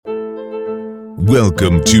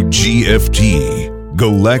Welcome to GFT,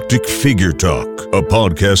 Galactic Figure Talk, a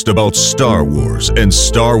podcast about Star Wars and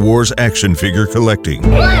Star Wars action figure collecting.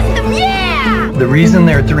 Awesome, yeah! The reason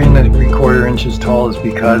they're 3.75 inches tall is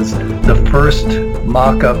because the first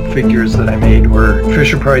mock-up figures that I made were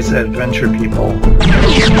Fisher-Price Adventure People.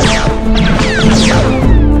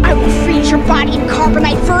 I will freeze your body in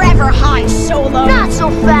carbonite forever, Han Solo! Not so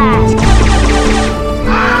fast!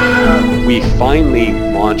 We finally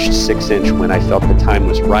launched 6-inch when I felt the time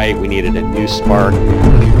was right. We needed a new spark.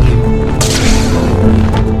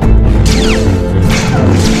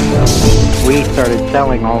 We started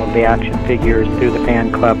selling all of the action figures through the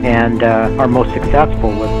fan club, and our most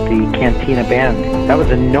successful was the Cantina Band. That was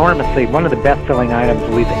enormously one of the best-selling items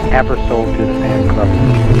we've ever sold through the fan club.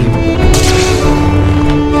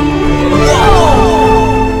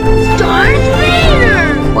 Whoa! Darth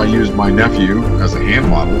Vader! I used my nephew as a hand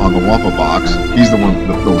model on the Wampa box. He's the one with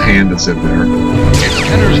the little hand that's in there. It's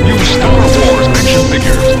Kenner's new Star Wars action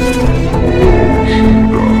figures.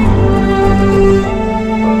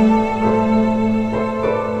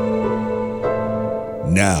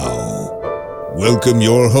 Now, welcome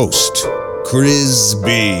your host, Chris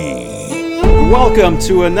B. Welcome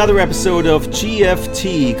to another episode of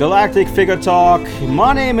GFT, Galactic Figure Talk.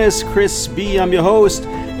 My name is Chris B. I'm your host,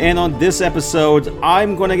 and on this episode,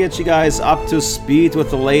 I'm going to get you guys up to speed with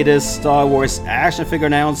the latest Star Wars action figure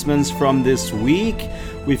announcements from this week.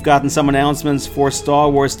 We've gotten some announcements for Star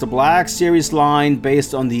Wars The Black Series line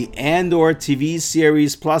based on the Andor TV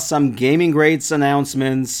series, plus some Gaming Greats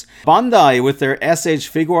announcements. Bandai with their SH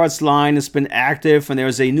Figuarts line has been active, and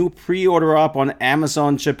there's a new pre-order up on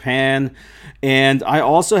Amazon Japan. And I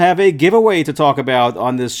also have a giveaway to talk about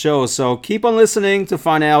on this show, so keep on listening to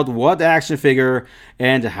find out what action figure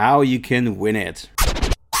and how you can win it.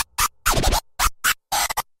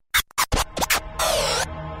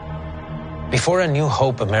 Before a new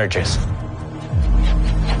hope emerges,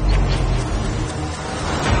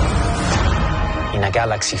 in a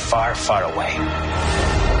galaxy far, far away,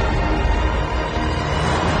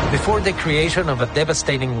 before the creation of a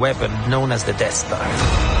devastating weapon known as the Death Star,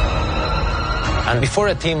 and before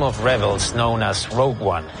a team of rebels known as Rogue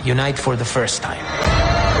One unite for the first time,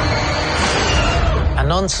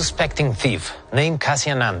 an unsuspecting thief named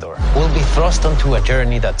Cassian Andor will be thrust onto a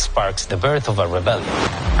journey that sparks the birth of a rebellion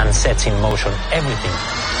and sets in motion everything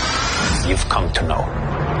you've come to know.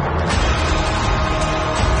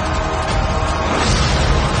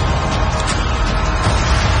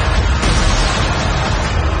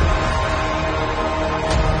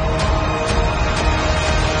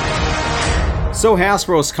 So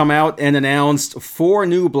Hasbro's come out and announced 4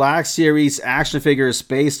 new Black Series action figures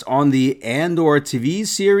based on the Andor TV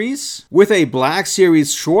series, with a Black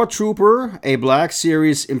Series Shore Trooper, a Black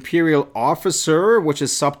Series Imperial Officer, which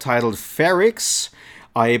is subtitled Ferrix,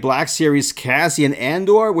 a Black Series Cassian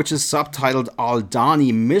Andor, which is subtitled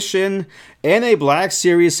Aldhani Mission, and a Black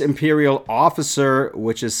Series Imperial Officer,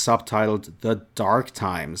 which is subtitled The Dark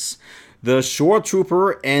Times. The Shore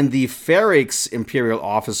Trooper and the Ferrix Imperial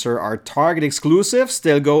Officer are Target exclusives.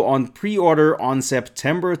 They'll go on pre-order on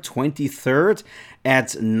September 23rd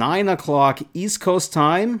at 9 o'clock East Coast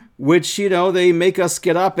time, which, they make us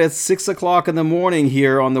get up at 6 o'clock in the morning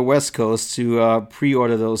here on the West Coast to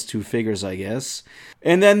pre-order those 2 figures, I guess.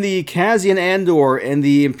 And then the Cassian Andor and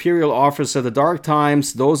the Imperial Officer, The Dark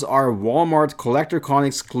Times, those are Walmart CollectorCon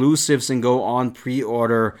exclusives and go on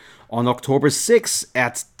pre-order on October 6th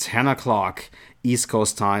at 10 o'clock East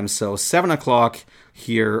Coast time, so 7 o'clock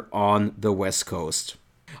here on the West Coast.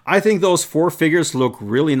 I think those 4 figures look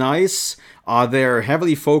really nice. They're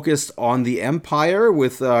heavily focused on the Empire,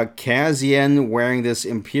 with Cassian wearing this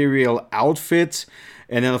Imperial outfit,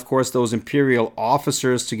 and then of course those Imperial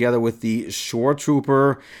officers together with the Shore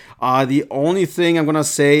Trooper. The only thing I'm gonna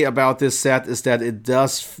say about this set is that it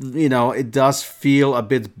does feel a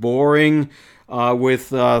bit boring.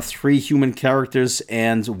 With 3 human characters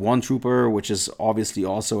and 1 trooper, which is obviously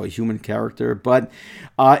also a human character, but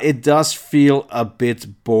it does feel a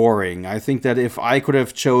bit boring. I think that if I could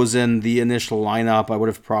have chosen the initial lineup, I would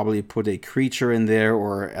have probably put a creature in there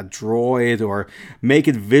or a droid, or make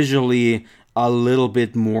it visually a little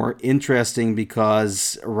bit more interesting,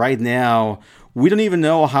 because right now we don't even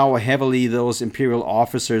know how heavily those Imperial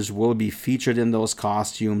officers will be featured in those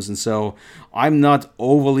costumes, and so I'm not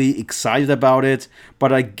overly excited about it,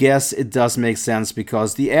 but I guess it does make sense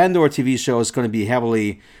because the Andor TV show is going to be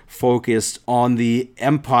heavily focused on the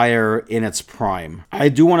Empire in its prime. I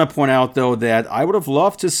do want to point out, though, that I would have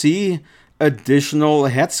loved to see additional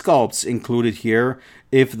head sculpts included here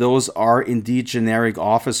if those are indeed generic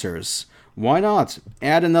officers. why not?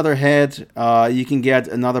 Add another head. You can get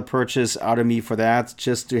another purchase out of me for that,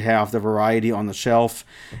 just to have the variety on the shelf.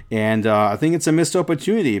 And I think it's a missed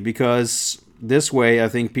opportunity, because this way I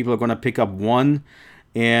think people are going to pick up one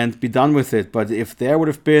and be done with it. But if there would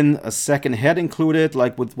have been a second head included,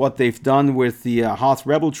 like with what they've done with the Hoth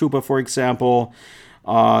Rebel Trooper, for example,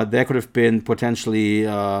 there could have been potentially,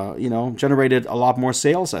 generated a lot more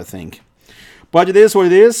sales, I think. But it is what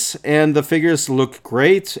it is, and the figures look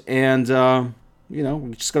great, and, we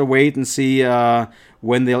just gotta wait and see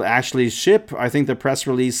when they'll actually ship. I think the press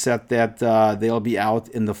release said that they'll be out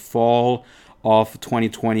in the fall of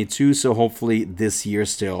 2022, so hopefully this year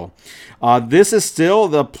still. This is still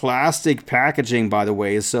the plastic packaging, by the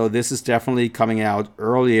way, so this is definitely coming out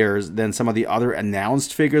earlier than some of the other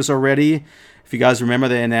announced figures already. If you guys remember,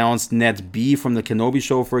 they announced Net B from the Kenobi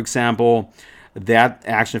show, for example. That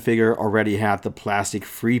action figure already had the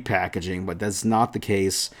plastic-free packaging, but that's not the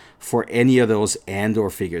case for any of those Andor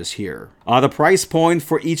figures here. The price point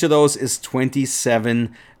for each of those is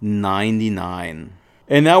 $27.99.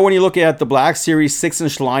 And now when you look at the Black Series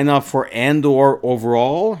 6-inch lineup for Andor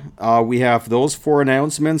overall, we have those 4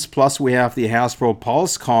 announcements, plus we have the Hasbro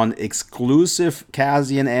PulseCon exclusive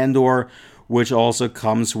Cassian Andor, which also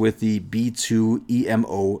comes with the B2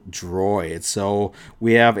 EMO droid. So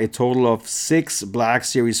we have a total of 6 Black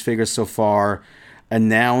Series figures so far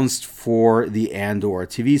announced for the Andor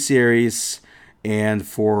TV series. And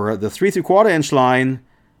for the 3 3/4-inch line,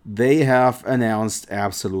 they have announced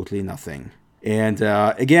absolutely nothing. And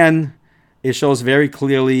again, it shows very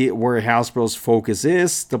clearly where Hasbro's focus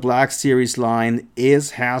is. The Black Series line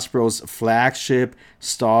is Hasbro's flagship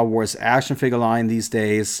Star Wars action figure line these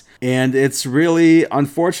days. And it's really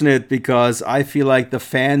unfortunate, because I feel like the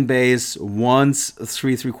fan base wants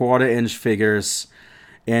 3 3/4-inch figures.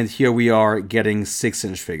 And here we are getting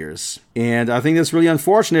 6-inch figures. And I think that's really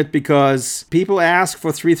unfortunate, because people ask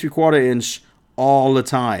for 3 3/4-inch all the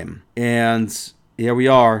time. And here we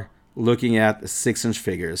are, looking at 6-inch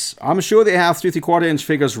figures. I'm sure they have 3 3/4-inch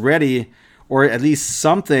figures ready, or at least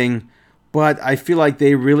something, but I feel like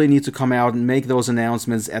they really need to come out and make those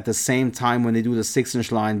announcements at the same time when they do the 6-inch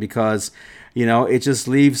line, because, it just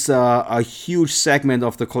leaves a huge segment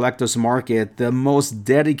of the collector's market, the most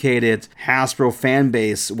dedicated Hasbro fan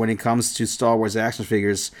base when it comes to Star Wars action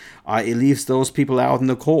figures. It leaves those people out in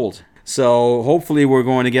the cold. So hopefully we're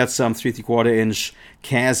going to get some 3 3/4-inch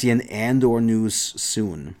Cassian Andor news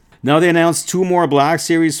soon. Now they announced 2 more Black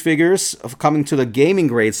Series figures coming to the Gaming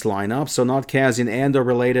Greats lineup. So not Cassian Andor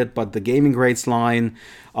related, but the Gaming Greats line.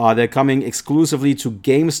 They're coming exclusively to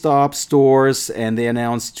GameStop stores, and they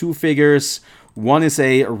announced 2 figures. One is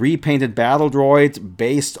a repainted battle droid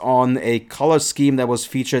based on a color scheme that was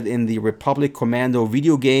featured in the Republic Commando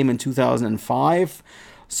video game in 2005.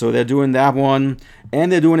 So they're doing that one.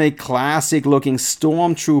 And they're doing a classic looking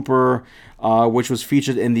Stormtrooper, which was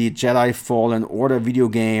featured in the Jedi Fallen Order video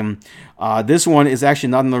game. This one is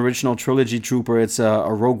actually not an original trilogy trooper. It's a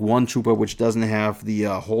Rogue One trooper, which doesn't have the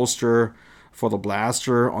holster for the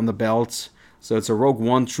blaster on the belt. So it's a Rogue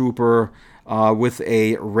One trooper with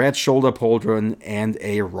a red shoulder pauldron and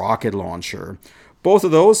a rocket launcher. Both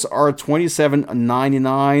of those are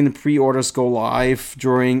 $27.99. Pre-orders go live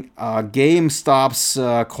during GameStop's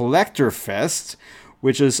Collector Fest,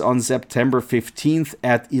 which is on September 15th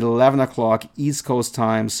at 11 o'clock East Coast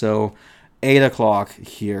time, so 8 o'clock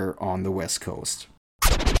here on the West Coast.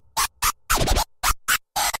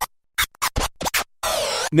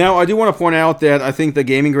 Now, I do want to point out that I think the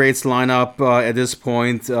Gaming Greats lineup at this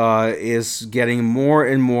point is getting more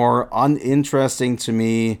and more uninteresting to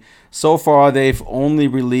me. So far, they've only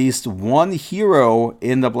released 1 hero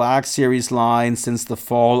in the Black Series line since the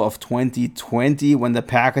fall of 2020, when the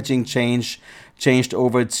packaging changed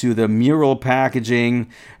over to the mural packaging.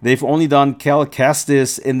 They've only done Cal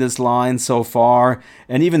Kestis in this line so far,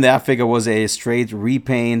 and even that figure was a straight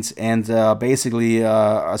repaint and basically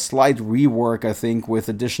a slight rework, I think, with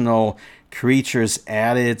additional creatures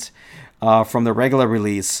added from the regular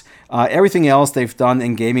release. Everything else they've done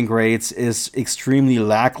in Gaming Greats is extremely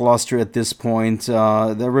lackluster at this point.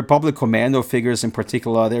 The Republic Commando figures in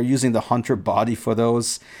particular, they're using the Hunter body for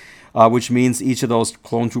those. Which means each of those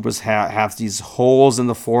clone troopers have these holes in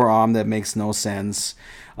the forearm that makes no sense.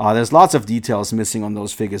 There's lots of details missing on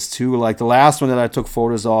those figures too. Like the last one that I took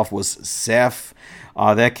photos of was Zeph.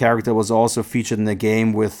 That character was also featured in the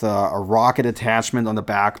game with a rocket attachment on the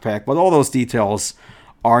backpack, but all those details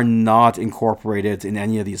are not incorporated in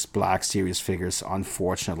any of these Black Series figures,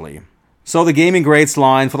 unfortunately. So the Gaming Greats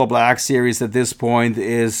line for the Black Series at this point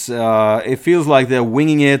is, it feels like they're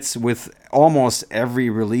winging it with almost every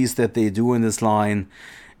release that they do in this line.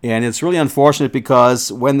 And it's really unfortunate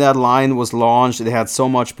because when that line was launched, it had so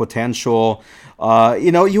much potential.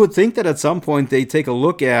 You would think that at some point they take a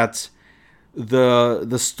look at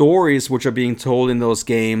the stories which are being told in those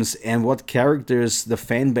games and what characters the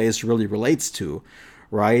fan base really relates to,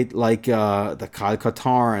 right? Like the Kyle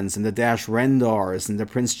Katarns and the Dash Rendars and the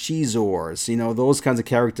Prince Chizors, those kinds of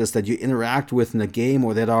characters that you interact with in the game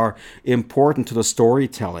or that are important to the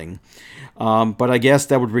storytelling. But I guess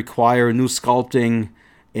that would require new sculpting,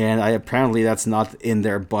 and apparently that's not in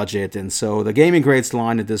their budget. And so the Gaming Grades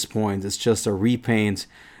line at this point is just a repaint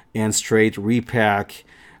and straight repack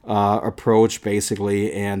approach,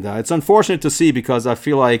 basically. And it's unfortunate to see, because I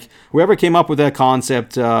feel like whoever came up with that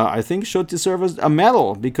concept, I think should deserve a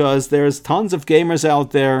medal, because there's tons of gamers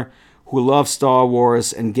out there who love Star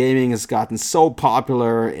Wars, and gaming has gotten so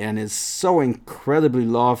popular and is so incredibly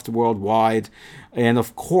loved worldwide. And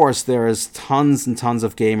of course, there is tons and tons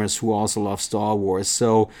of gamers who also love Star Wars.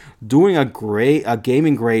 So doing a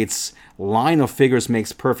Gaming Grades line of figures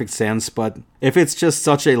makes perfect sense. But if it's just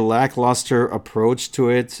such a lackluster approach to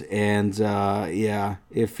it, and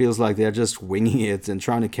it feels like they're just winging it and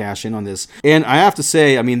trying to cash in on this. And I have to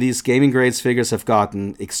say, these Gaming Grades figures have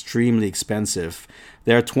gotten extremely expensive.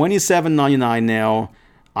 They're $27.99 now.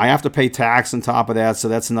 I have to pay tax on top of that, so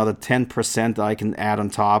that's another 10% I can add on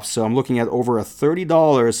top. So I'm looking at over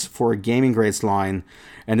 $30 for a Gaming Grades line.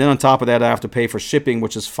 And then on top of that, I have to pay for shipping,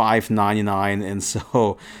 which is $5.99. And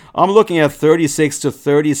so I'm looking at $36 to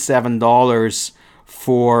 $37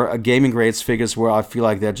 for a Gaming Grades figures where I feel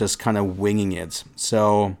like they're just kind of winging it.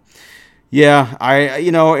 So yeah,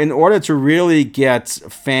 in order to really get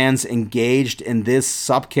fans engaged in this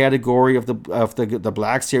subcategory of the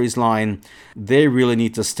Black Series line, they really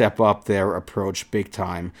need to step up their approach big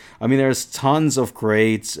time. There's tons of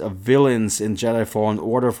great villains in Jedi Fallen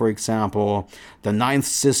Order, for example. The Ninth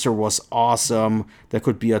Sister was awesome. That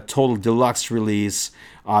could be a total deluxe release.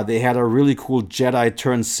 They had a really cool Jedi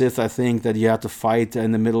turned Sith, I think, that you had to fight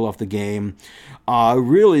in the middle of the game.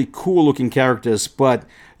 Really cool looking characters, but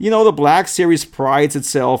the Black Series prides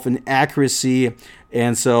itself in accuracy,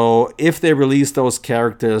 and so if they release those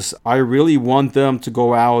characters, I really want them to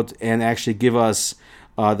go out and actually give us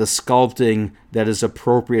the sculpting that is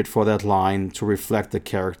appropriate for that line to reflect the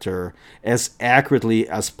character as accurately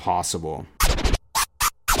as possible.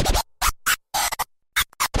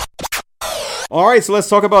 Alright, so let's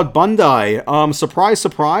talk about Bandai. Surprise,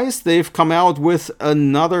 surprise, they've come out with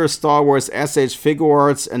another Star Wars SH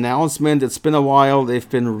Figuarts announcement. It's been a while. They've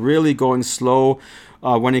been really going slow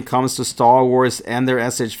when it comes to Star Wars and their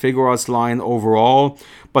SH Figuarts line overall.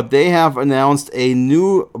 But they have announced a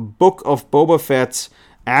new Book of Boba Fett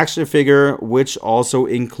action figure, which also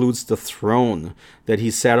includes the throne that he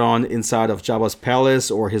sat on inside of Jabba's palace,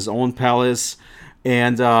 or his own palace.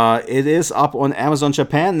 And it is up on Amazon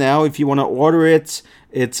Japan now. If you want to order it,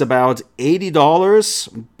 it's about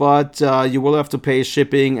 $80, but you will have to pay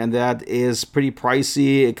shipping, and that is pretty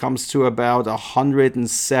pricey. It comes to about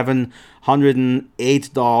 $107,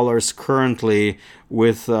 $108 currently,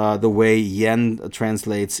 with the way yen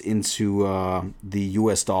translates into the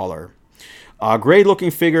US dollar. Great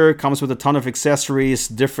looking figure, comes with a ton of accessories,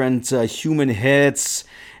 different human heads.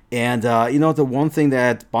 And, the one thing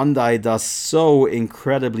that Bandai does so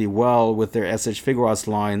incredibly well with their SH Figuarts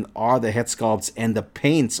line are the head sculpts and the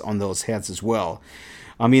paints on those heads as well.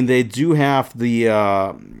 They do have the,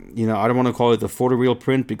 I don't want to call it the photoreal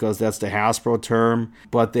print because that's the Hasbro term,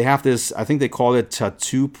 but they have this, I think they call it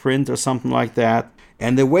tattoo print or something like that.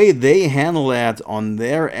 And the way they handle that on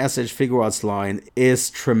their SH Figuarts line is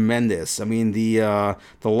tremendous. The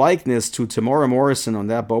likeness to Tamora Morrison on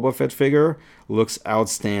that Boba Fett figure looks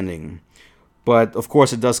outstanding. But, of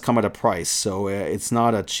course, it does come at a price, so it's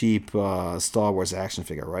not a cheap Star Wars action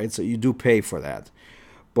figure, right? So you do pay for that.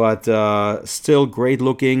 But still great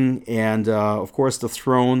looking, and, of course, the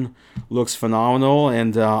throne looks phenomenal,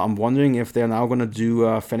 and I'm wondering if they're now going to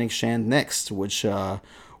do Fennec Shand next, which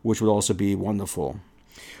would also be wonderful.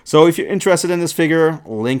 So if you're interested in this figure,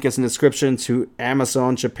 link is in the description to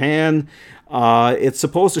Amazon Japan. It's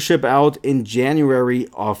supposed to ship out in January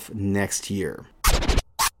of next year.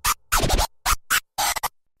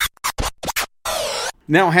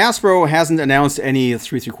 Now, Hasbro hasn't announced any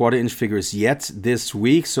 3 3/4-inch figures yet this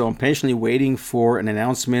week, so I'm patiently waiting for an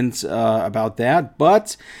announcement about that.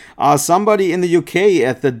 But somebody in the UK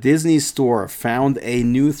at the Disney store found a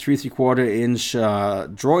new 3 3/4-inch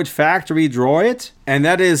Droid Factory Droid, and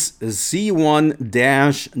that is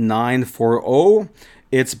Z1-940.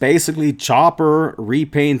 It's basically Chopper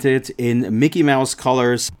repainted in Mickey Mouse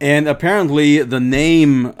colors. And apparently the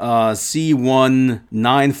name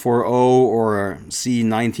C1940 or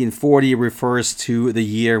C1940 refers to the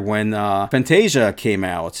year when Fantasia came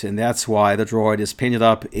out. And that's why the droid is painted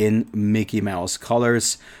up in Mickey Mouse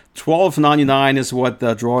colors. $12.99 is what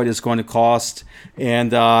the droid is going to cost,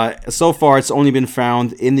 and so far it's only been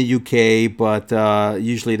found in the UK, but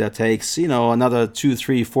usually that takes another 2,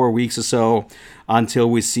 3, 4 weeks or so until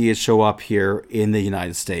we see it show up here in the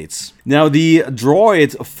United States. Now the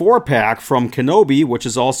Droid 4-pack from Kenobi, which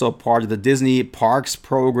is also part of the Disney Parks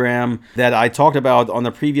program that I talked about on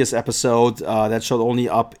the previous episode, that showed only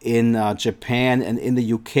up in Japan and in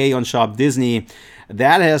the UK on Shop Disney.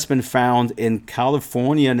 That has been found in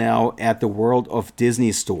California now at the World of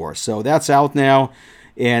Disney store. So that's out now,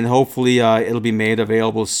 and hopefully it'll be made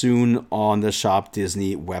available soon on the Shop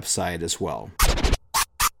Disney website as well.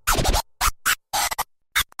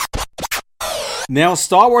 Now,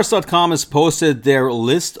 StarWars.com has posted their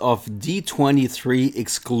list of D23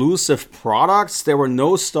 exclusive products. There were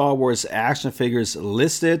no Star Wars action figures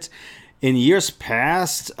listed. In years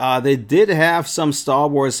past, they did have some Star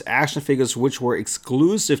Wars action figures which were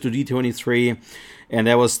exclusive to D23, and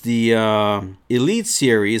that was the Elite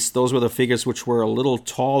series. Those were the figures which were a little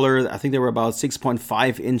taller. I think they were about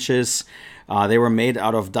 6.5 inches. They were made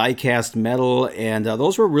out of die-cast metal, and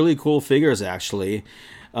those were really cool figures, actually.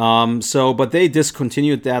 But they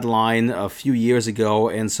discontinued that line a few years ago,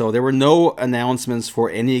 and so there were no announcements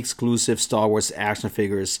for any exclusive Star Wars action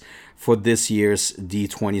figures for this year's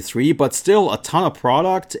D23, but still a ton of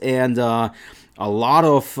product and a lot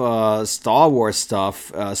of Star Wars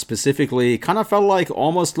stuff. Specifically, kind of felt like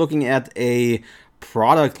almost looking at a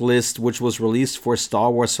product list which was released for Star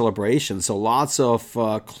Wars Celebration. So lots of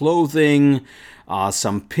clothing,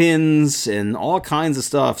 some pins, and all kinds of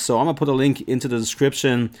stuff. So I'm going to put a link into the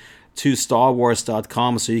description to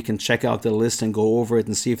StarWars.com so you can check out the list and go over it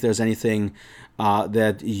and see if there's anything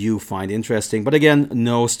that you find interesting. But again,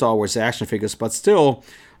 no Star Wars action figures, but still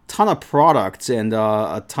ton of products and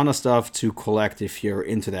a ton of stuff to collect if you're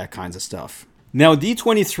into that kinds of stuff. Now,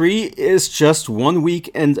 D23 is just 1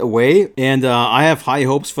 weekend away, and I have high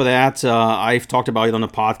hopes for that. I've talked about it on the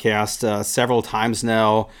podcast several times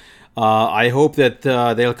now. I hope that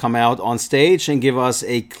they'll come out on stage and give us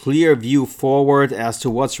a clear view forward as to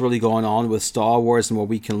what's really going on with Star Wars and what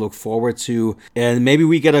we can look forward to. And maybe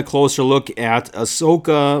we get a closer look at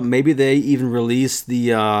Ahsoka. Maybe they even release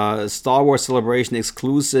the Star Wars Celebration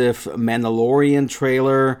exclusive Mandalorian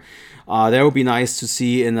trailer. That would be nice to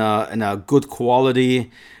see in a good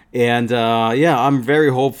quality. And I'm very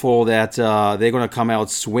hopeful that they're going to come out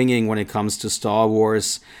swinging when it comes to Star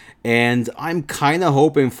Wars. And I'm kind of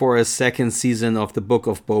hoping for a second season of the Book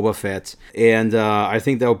of Boba Fett. And I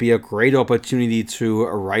think that would be a great opportunity to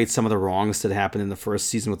right some of the wrongs that happened in the first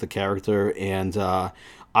season with the character. And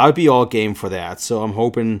I'd be all game for that. So I'm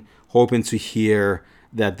hoping to hear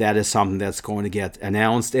that is something that's going to get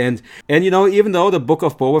announced. And even though the Book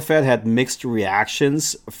of Boba Fett had mixed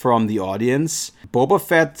reactions from the audience, Boba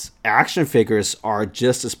Fett action figures are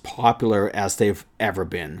just as popular as they've ever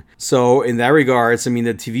been. So in that regards, the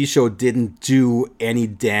TV show didn't do any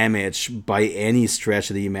damage by any stretch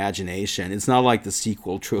of the imagination. It's not like the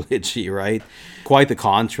sequel trilogy, right? Quite the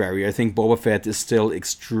contrary. I think Boba Fett is still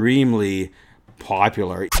extremely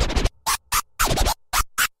popular.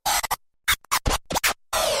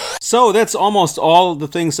 So that's almost all the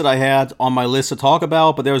things that I had on my list to talk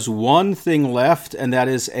about, but there's one thing left, and that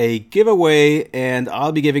is a giveaway, and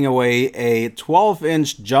I'll be giving away a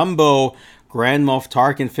 12-inch jumbo Grand Moff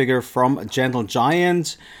Tarkin figure from Gentle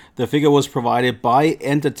Giant. The figure was provided by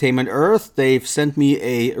Entertainment Earth. They've sent me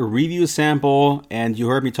a review sample, and you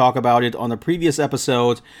heard me talk about it on the previous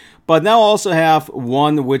episode. But now I also have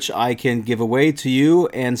one which I can give away to you.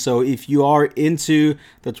 And so if you are into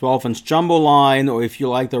the 12-inch jumbo line, or if you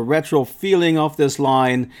like the retro feeling of this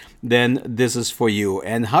line, then this is for you.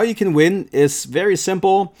 And how you can win is very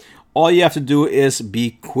simple. All you have to do is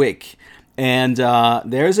be quick. And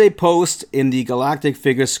there's a post in the Galactic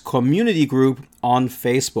Figures community group on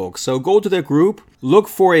Facebook. So go to the group, look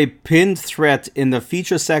for a pinned thread in the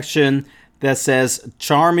feature section that says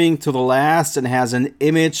 "Charming to the Last" and has an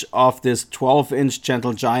image of this 12-inch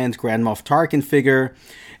Gentle Giant Grand Moff Tarkin figure.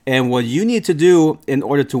 And what you need to do in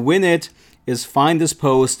order to win it is find this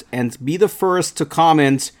post and be the first to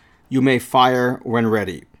comment. You may fire when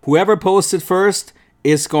ready. Whoever posts it first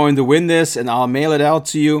is going to win this, and I'll mail it out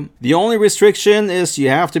to you. The only restriction is you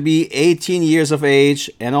have to be 18 years of age,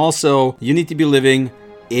 and also you need to be living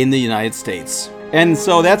in the United States. And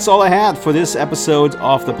so that's all I had for this episode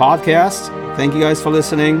of the podcast. Thank you guys for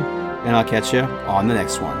listening. and I'll catch you on the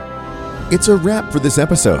next one. It's a wrap for this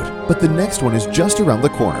episode, but the next one is just around the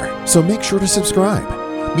corner, so make sure to subscribe.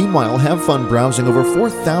 Meanwhile, have fun browsing over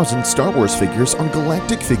 4,000 Star Wars figures on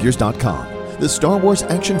galacticfigures.com, the Star Wars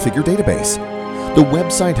action figure database. The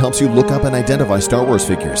website helps you look up and identify Star Wars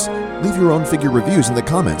figures. Leave your own figure reviews in the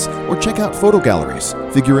comments or check out photo galleries,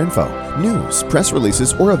 figure info, news, press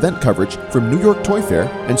releases, or event coverage from New York Toy Fair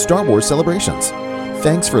and Star Wars celebrations.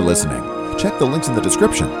 Thanks for listening. Check the links in the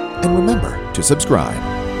description and remember to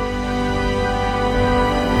subscribe.